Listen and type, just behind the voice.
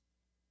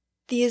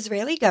The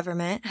Israeli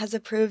government has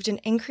approved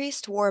an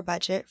increased war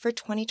budget for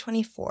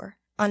 2024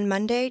 on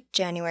Monday,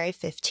 January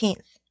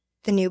 15th.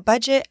 The new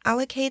budget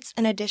allocates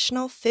an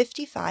additional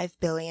 55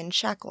 billion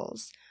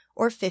shekels,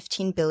 or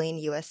 $15 billion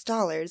US,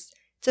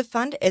 to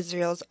fund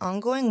Israel's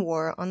ongoing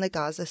war on the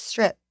Gaza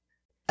Strip,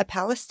 a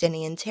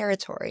Palestinian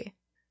territory.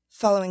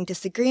 Following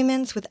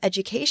disagreements with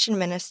Education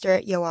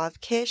Minister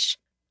Yoav Kish,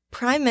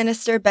 Prime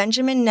Minister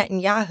Benjamin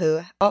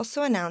Netanyahu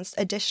also announced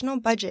additional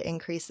budget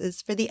increases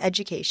for the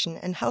education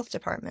and health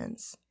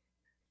departments.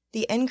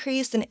 The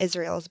increase in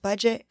Israel's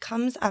budget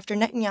comes after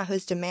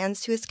Netanyahu's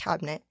demands to his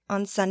cabinet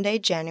on Sunday,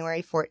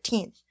 January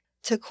 14th,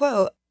 to,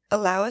 quote,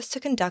 allow us to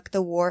conduct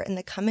the war in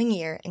the coming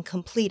year and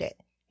complete it,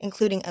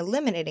 including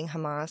eliminating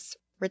Hamas,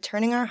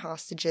 returning our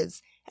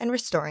hostages, and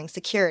restoring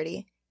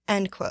security,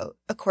 end quote,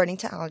 according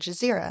to Al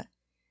Jazeera.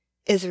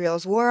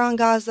 Israel's war on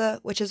Gaza,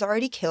 which has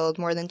already killed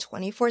more than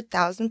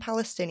 24,000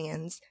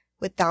 Palestinians,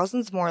 with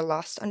thousands more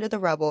lost under the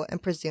rubble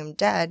and presumed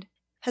dead,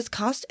 has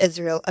cost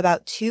Israel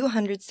about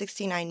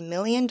 $269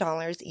 million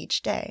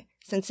each day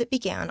since it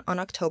began on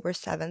October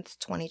 7,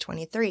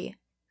 2023.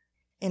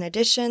 In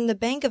addition, the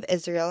Bank of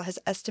Israel has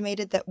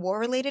estimated that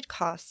war-related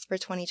costs for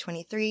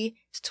 2023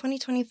 to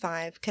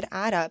 2025 could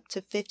add up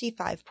to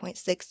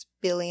 $55.6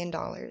 billion.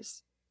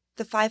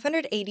 The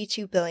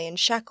 582 billion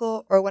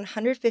shekel, or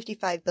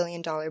 $155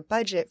 billion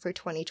budget for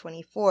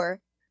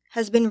 2024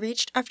 has been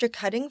reached after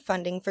cutting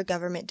funding for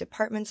government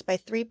departments by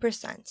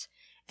 3%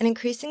 and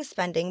increasing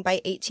spending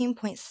by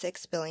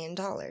 $18.6 billion.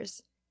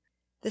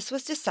 This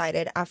was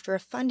decided after a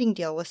funding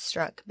deal was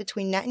struck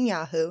between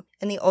Netanyahu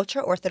and the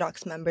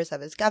ultra-Orthodox members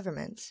of his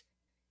government.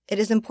 It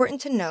is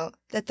important to note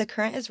that the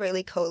current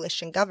Israeli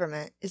coalition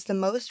government is the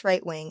most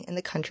right-wing in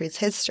the country's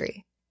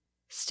history.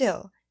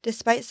 Still,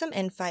 despite some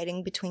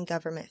infighting between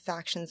government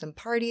factions and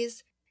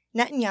parties,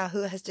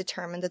 Netanyahu has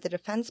determined that the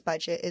defense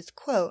budget is,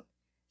 quote,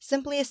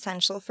 simply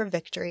essential for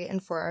victory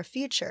and for our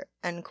future,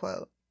 end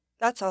quote.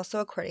 That's also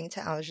according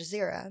to Al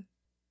Jazeera.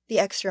 The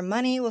extra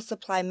money will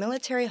supply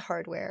military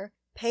hardware,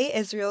 pay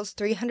Israel's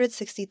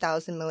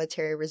 360,000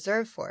 military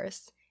reserve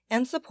force,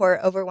 and support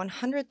over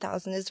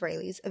 100,000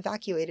 Israelis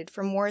evacuated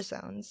from war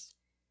zones.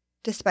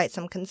 Despite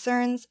some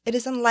concerns, it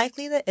is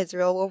unlikely that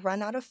Israel will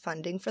run out of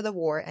funding for the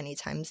war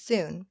anytime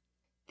soon.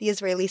 The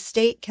Israeli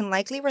state can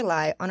likely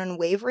rely on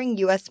unwavering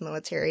U.S.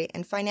 military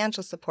and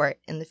financial support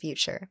in the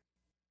future.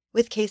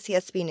 With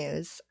KCSB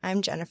News,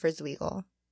 I'm Jennifer Zwigl.